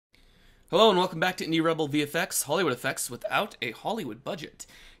Hello and welcome back to Indie Rebel VFX, Hollywood effects without a Hollywood budget.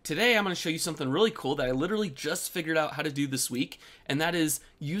 Today I'm going to show you something really cool that I literally just figured out how to do this week, and that is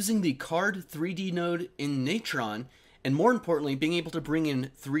using the Card3D node in Natron, and more importantly, being able to bring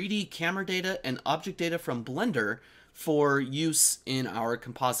in 3D camera data and object data from Blender for use in our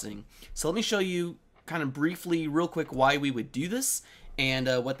compositing. So let me show you kind of briefly, real quick, why we would do this and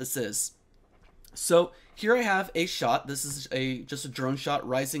what this is. So here I have a shot. This is just a drone shot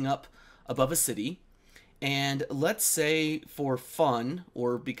rising up above a city, and let's say for fun,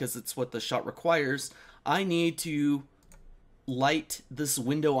 or because it's what the shot requires, I need to light this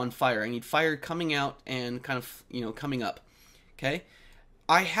window on fire. I need fire coming out and kind of, coming up. Okay,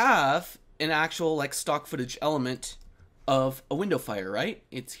 I have an actual like stock footage element of a window fire, right?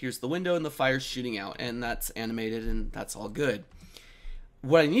 Here's the window and the fire's shooting out, and that's animated and that's all good.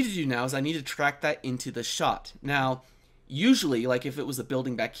 What I need to do now is I need to track that into the shot. Now, usually, like if it was a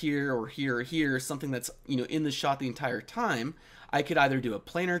building back here or here or here, something that's, in the shot the entire time, I could either do a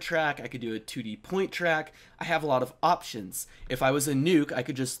planar track, I could do a 2D point track. I have a lot of options. If I was a Nuke, I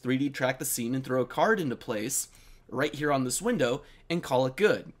could just 3D track the scene and throw a card into place right here on this window and call it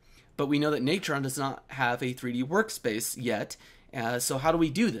good. But we know that Natron does not have a 3D workspace yet, so how do we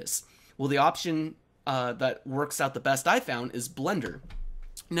do this? Well, the option that works out the best I found is Blender.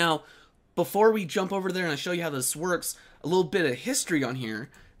 Now, before we jump over there and I show you how this works, a little bit of history on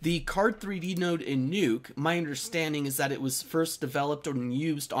here. The Card3D node in Nuke, my understanding is that it was first developed and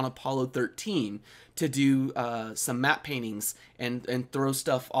used on Apollo 13 to do some map paintings and throw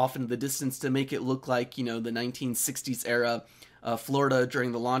stuff off into the distance to make it look like, the 1960s era Florida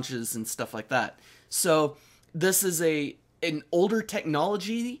during the launches and stuff like that. So this is an older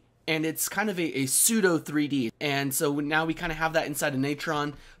technology, and it's kind of a pseudo 3D. And so now we kind of have that inside of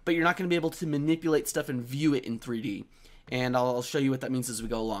Natron, but you're not going to be able to manipulate stuff and view it in 3D. And I'll show you what that means as we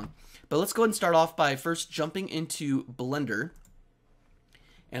go along. But let's go ahead and start off by first jumping into Blender.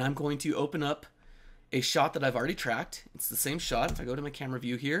 And I'm going to open up a shot that I've already tracked. It's the same shot. If I go to my camera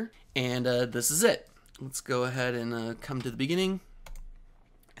view here, and this is it. Let's go ahead and come to the beginning,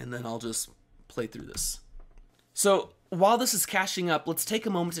 and then I'll just play through this. So while this is caching up, let's take a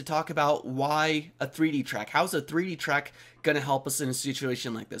moment to talk about why a 3D track. How's a 3D track going to help us in a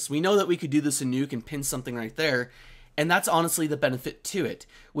situation like this? We know that we could do this in Nuke and pin something right there, and that's honestly the benefit to it.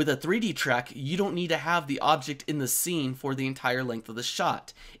 With a 3D track, you don't need to have the object in the scene for the entire length of the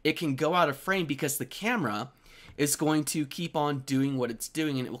shot. It can go out of frame because the camera is going to keep on doing what it's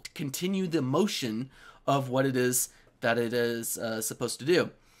doing, and it will continue the motion of what it is that it is supposed to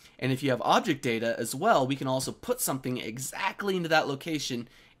do. And if you have object data as well, we can also put something exactly into that location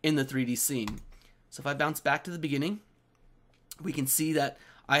in the 3D scene. So if I bounce back to the beginning, we can see that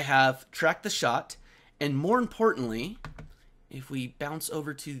I have tracked the shot. And more importantly, if we bounce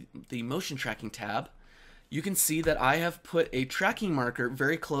over to the motion tracking tab, you can see that I have put a tracking marker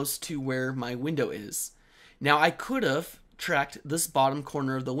very close to where my window is. Now I could have tracked this bottom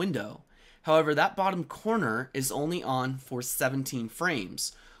corner of the window. However, that bottom corner is only on for 17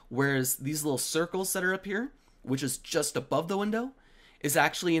 frames. Whereas these little circles that are up here, which is just above the window, is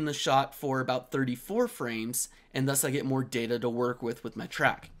actually in the shot for about 34 frames, and thus I get more data to work with my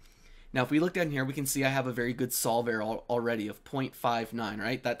track. Now, if we look down here, we can see I have a very good solve error already of 0.59,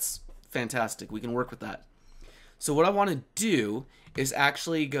 right? That's fantastic. We can work with that. So what I want to do is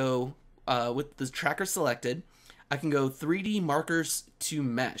actually go, with the tracker selected, I can go 3D markers to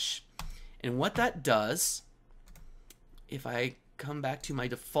mesh. And what that does, if I come back to my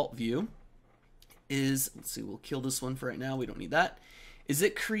default view, is, let's see, we'll kill this one for right now, we don't need that, is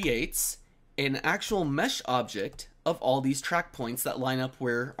it creates an actual mesh object of all these track points that line up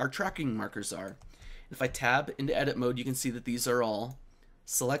where our tracking markers are. If I tab into edit mode, you can see that these are all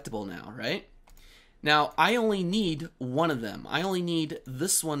selectable now, right? Now, I only need one of them. I only need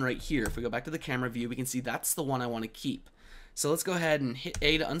this one right here. If we go back to the camera view, we can see that's the one I want to keep. So let's go ahead and hit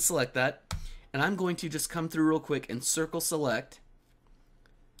A to unselect that. And I'm going to just come through real quick and circle select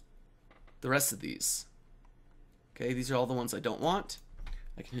the rest of these. Okay, these are all the ones I don't want.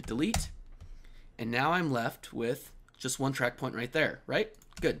 I can hit delete. And now I'm left with just one track point right there, right?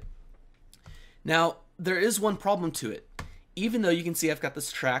 Good. Now, there is one problem to it. Even though you can see I've got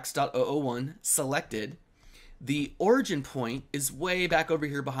this tracks.001 selected, the origin point is way back over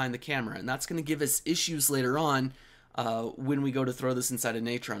here behind the camera, and that's going to give us issues later on when we go to throw this inside of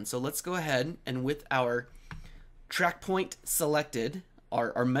Natron. So let's go ahead and with our track point selected,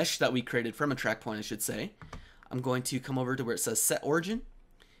 our mesh that we created from a track point, I should say, I'm going to come over to where it says set origin,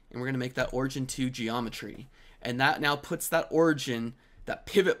 and we're going to make that origin to geometry. And that now puts that origin, that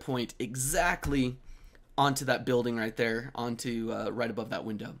pivot point, exactly onto that building right there, onto right above that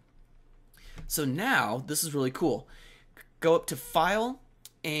window. So now, this is really cool. Go up to File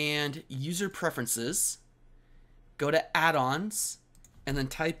and User Preferences, go to Add-ons, and then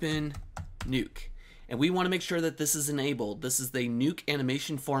type in Nuke. And we want to make sure that this is enabled. This is the Nuke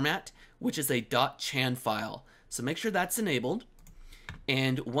animation format, which is a .chan file. So make sure that's enabled.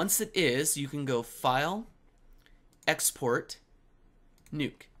 And once it is, you can go File, Export,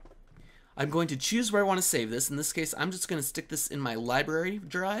 Nuke. I'm going to choose where I want to save this. In this case, I'm just going to stick this in my library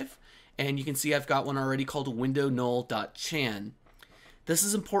drive. And you can see I've got one already called window-null.chan. This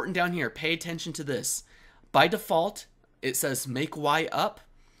is important down here. Pay attention to this. By default, it says make Y up,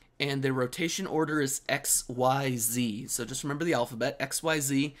 and the rotation order is X, Y, Z. So just remember the alphabet, X, Y,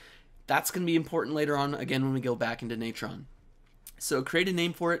 Z. That's going to be important later on, again, when we go back into Natron. So create a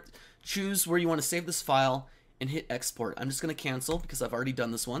name for it, choose where you want to save this file, and hit export. I'm just going to cancel because I've already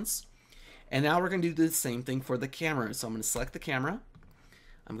done this once. And now we're going to do the same thing for the camera. So I'm going to select the camera.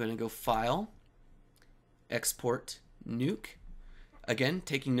 I'm going to go File, Export, Nuke. Again,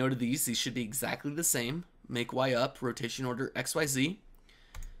 taking note of these should be exactly the same. Make Y up, rotation order XYZ.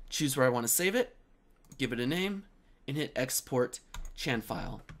 Choose where I want to save it, give it a name, and hit Export Chan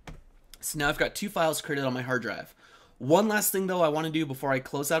file. So now I've got two files created on my hard drive. One last thing though I want to do before I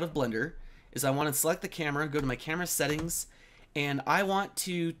close out of Blender is I want to select the camera, go to my camera settings, and I want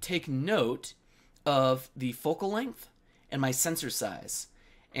to take note of the focal length and my sensor size.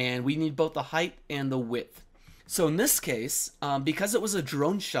 And we need both the height and the width. So in this case, because it was a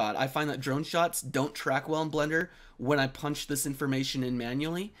drone shot, I find that drone shots don't track well in Blender when I punch this information in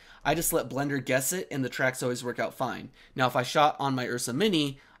manually. I just let Blender guess it, and the tracks always work out fine. Now, if I shot on my Ursa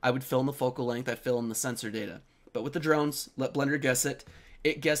Mini, I would fill in the focal length, I'd fill in the sensor data. But with the drones, let Blender guess it.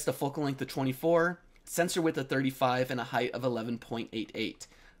 It guessed a focal length of 24, sensor width of 35, and a height of 11.88.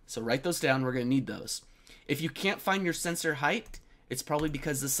 So write those down, we're going to need those. If you can't find your sensor height, it's probably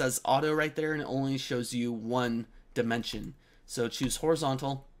because this says auto right there and it only shows you one dimension. So choose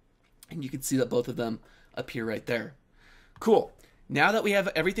horizontal, and you can see that both of them appear right there. Cool. Now that we have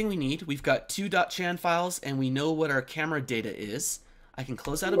everything we need, we've got two .chan files and we know what our camera data is. I can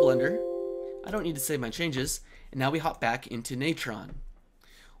close out of Blender. I don't need to save my changes. And now we hop back into Natron.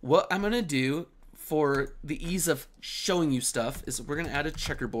 What I'm going to do for the ease of showing you stuff is we're going to add a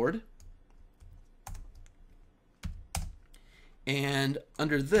checkerboard. And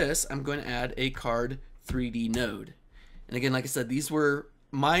under this, I'm going to add a Card3D node. And again, like I said, these were,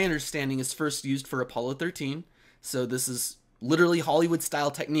 my understanding is first used for Apollo 13. So this is literally Hollywood style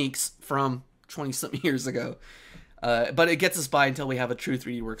techniques from 20-something years ago. But it gets us by until we have a true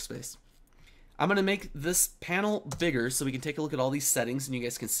 3D workspace. I'm going to make this panel bigger so we can take a look at all these settings and you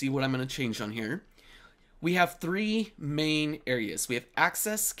guys can see what I'm going to change on here. We have three main areas. We have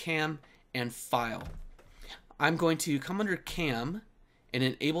Access, Cam, and File. I'm going to come under Cam and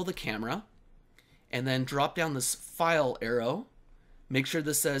enable the camera and then drop down this File arrow. Make sure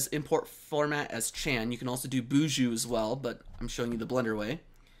this says import format as Chan. You can also do Buju as well, but I'm showing you the Blender way.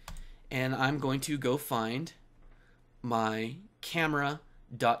 And I'm going to go find my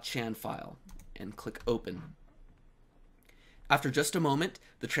camera.chan file and click open. After just a moment,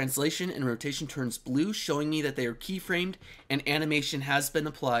 the translation and rotation turns blue, showing me that they are keyframed and animation has been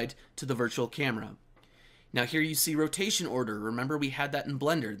applied to the virtual camera. Now here you see rotation order. Remember we had that in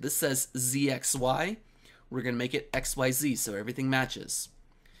Blender. This says ZXY. We're going to make it XYZ so everything matches.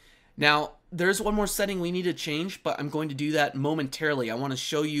 Now there's one more setting we need to change, but I'm going to do that momentarily. I want to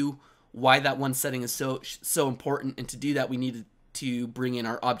show you why that one setting is so important, and to do that we need to bring in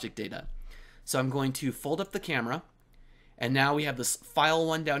our object data. So I'm going to fold up the camera, and now we have this file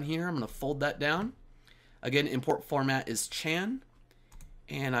one down here. I'm going to fold that down. Again, import format is Chan.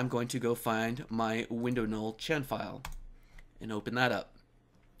 And I'm going to go find my window null Chan file and open that up.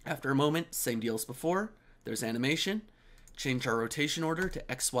 After a moment, same deal as before. There's animation. Change our rotation order to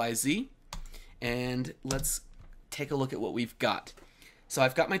XYZ. And let's take a look at what we've got. So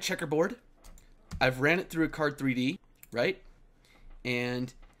I've got my checkerboard. I've ran it through a Card3D, right?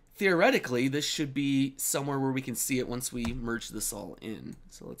 And theoretically, this should be somewhere where we can see it once we merge this all in.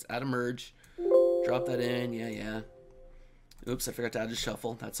 So let's add a merge. Drop that in. Yeah. Oops, I forgot to add a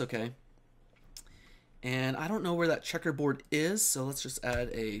shuffle. That's okay. And I don't know where that checkerboard is, so let's just add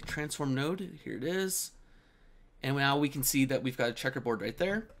a transform node. Here it is. And now we can see that we've got a checkerboard right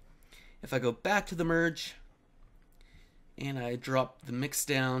there. If I go back to the merge, and I drop the mix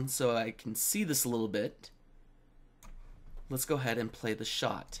down so I can see this a little bit, let's go ahead and play the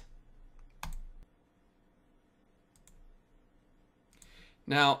shot.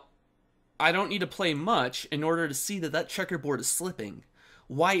 Now, I don't need to play much in order to see that that checkerboard is slipping.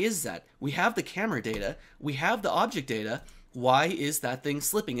 Why is that? We have the camera data, we have the object data, why is that thing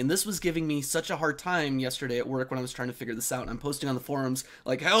slipping? And this was giving me such a hard time yesterday at work when I was trying to figure this out. I'm posting on the forums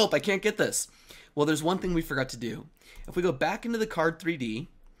like, help, I can't get this. Well, there's one thing we forgot to do. If we go back into the Card3D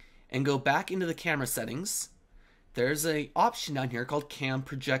and go back into the camera settings, there's an option down here called cam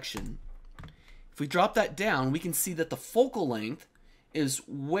projection. If we drop that down, we can see that the focal length is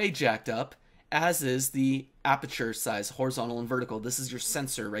way jacked up, as is the aperture size, horizontal and vertical. This is your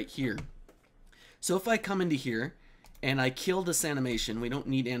sensor right here. So if I come into here and I kill this animation, we don't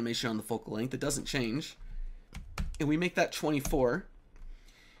need animation on the focal length, it doesn't change, and we make that 24,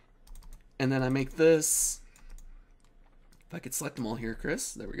 and then I make this, if I could select them all here,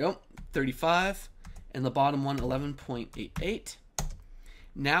 Chris, there we go, 35, and the bottom one 11.88.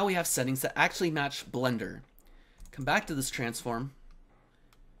 Now we have settings that actually match Blender. Come back to this transform,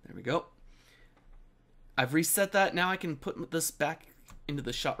 there we go. I've reset that. Now I can put this back into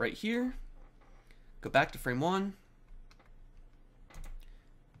the shot right here, go back to frame 1,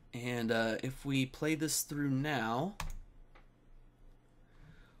 and if we play this through now,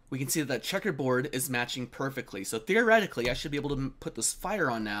 we can see that that checkerboard is matching perfectly. So theoretically, I should be able to put this fire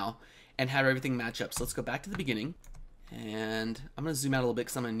on now and have everything match up. So let's go back to the beginning, and I'm going to zoom out a little bit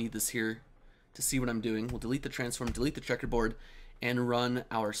because I'm going to need this here to see what I'm doing. We'll delete the transform, delete the checkerboard, and run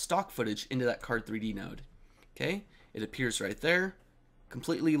our stock footage into that Card3D node. Okay, it appears right there,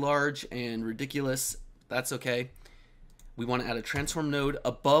 completely large and ridiculous. That's okay. We want to add a transform node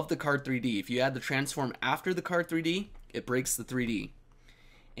above the Card3D. If you add the transform after the Card3D, it breaks the 3D.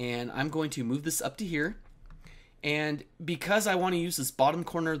 And I'm going to move this up to here. And because I want to use this bottom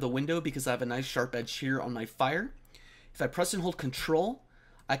corner of the window because I have a nice sharp edge here on my fire, if I press and hold Control,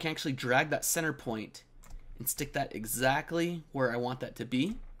 I can actually drag that center point and stick that exactly where I want that to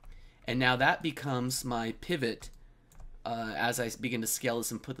be. And now that becomes my pivot as I begin to scale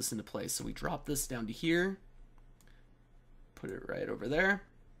this and put this into place. So we drop this down to here, put it right over there,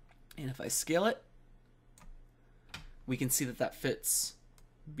 and if I scale it, we can see that that fits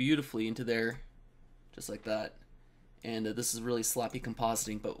beautifully into there, just like that. And this is really sloppy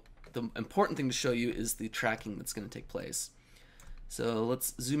compositing, but the important thing to show you is the tracking that's going to take place. So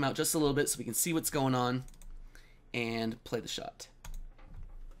let's zoom out just a little bit so we can see what's going on and play the shot.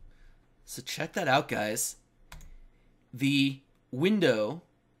 So check that out, guys. The window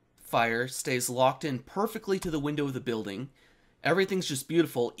fire stays locked in perfectly to the window of the building. Everything's just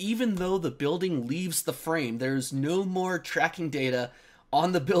beautiful. Even though the building leaves the frame, there's no more tracking data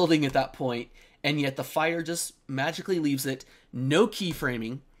on the building at that point, and yet the fire just magically leaves it. No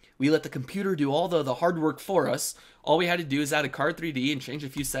keyframing. We let the computer do all the hard work for us. All we had to do is add a Card3D and change a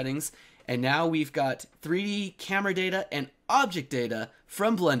few settings, and now we've got 3D camera data and object data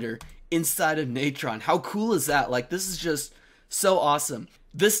from Blender inside of Natron. How cool is that? Like, this is just so awesome.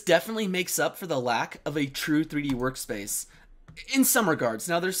 This definitely makes up for the lack of a true 3D workspace in some regards.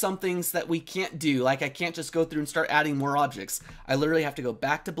 Now, there's some things that we can't do. Like, I can't just go through and start adding more objects. I literally have to go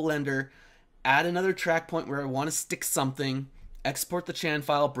back to Blender, add another track point where I want to stick something, export the chan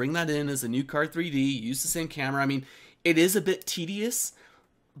file, bring that in as a new Card3D, use the same camera. I mean, it is a bit tedious,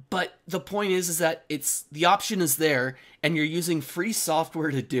 but the point is that the option is there, and you're using free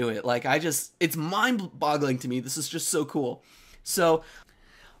software to do it. Like, it's mind-boggling to me. This is just so cool. So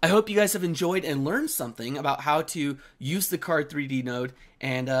I hope you guys have enjoyed and learned something about how to use the Card3D node,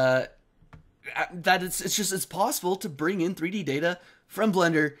 and that it's possible to bring in 3D data from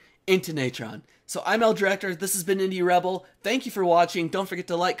Blender into Natron. So I'm El Director, this has been Indie Rebel. Thank you for watching. Don't forget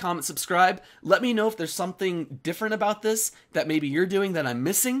to like, comment, subscribe. Let me know if there's something different about this that maybe you're doing that I'm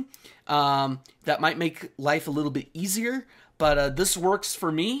missing, that might make life a little bit easier. But this works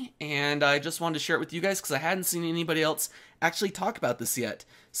for me, and I just wanted to share it with you guys because I hadn't seen anybody else actually talk about this yet.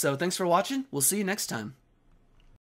 So thanks for watching. We'll see you next time.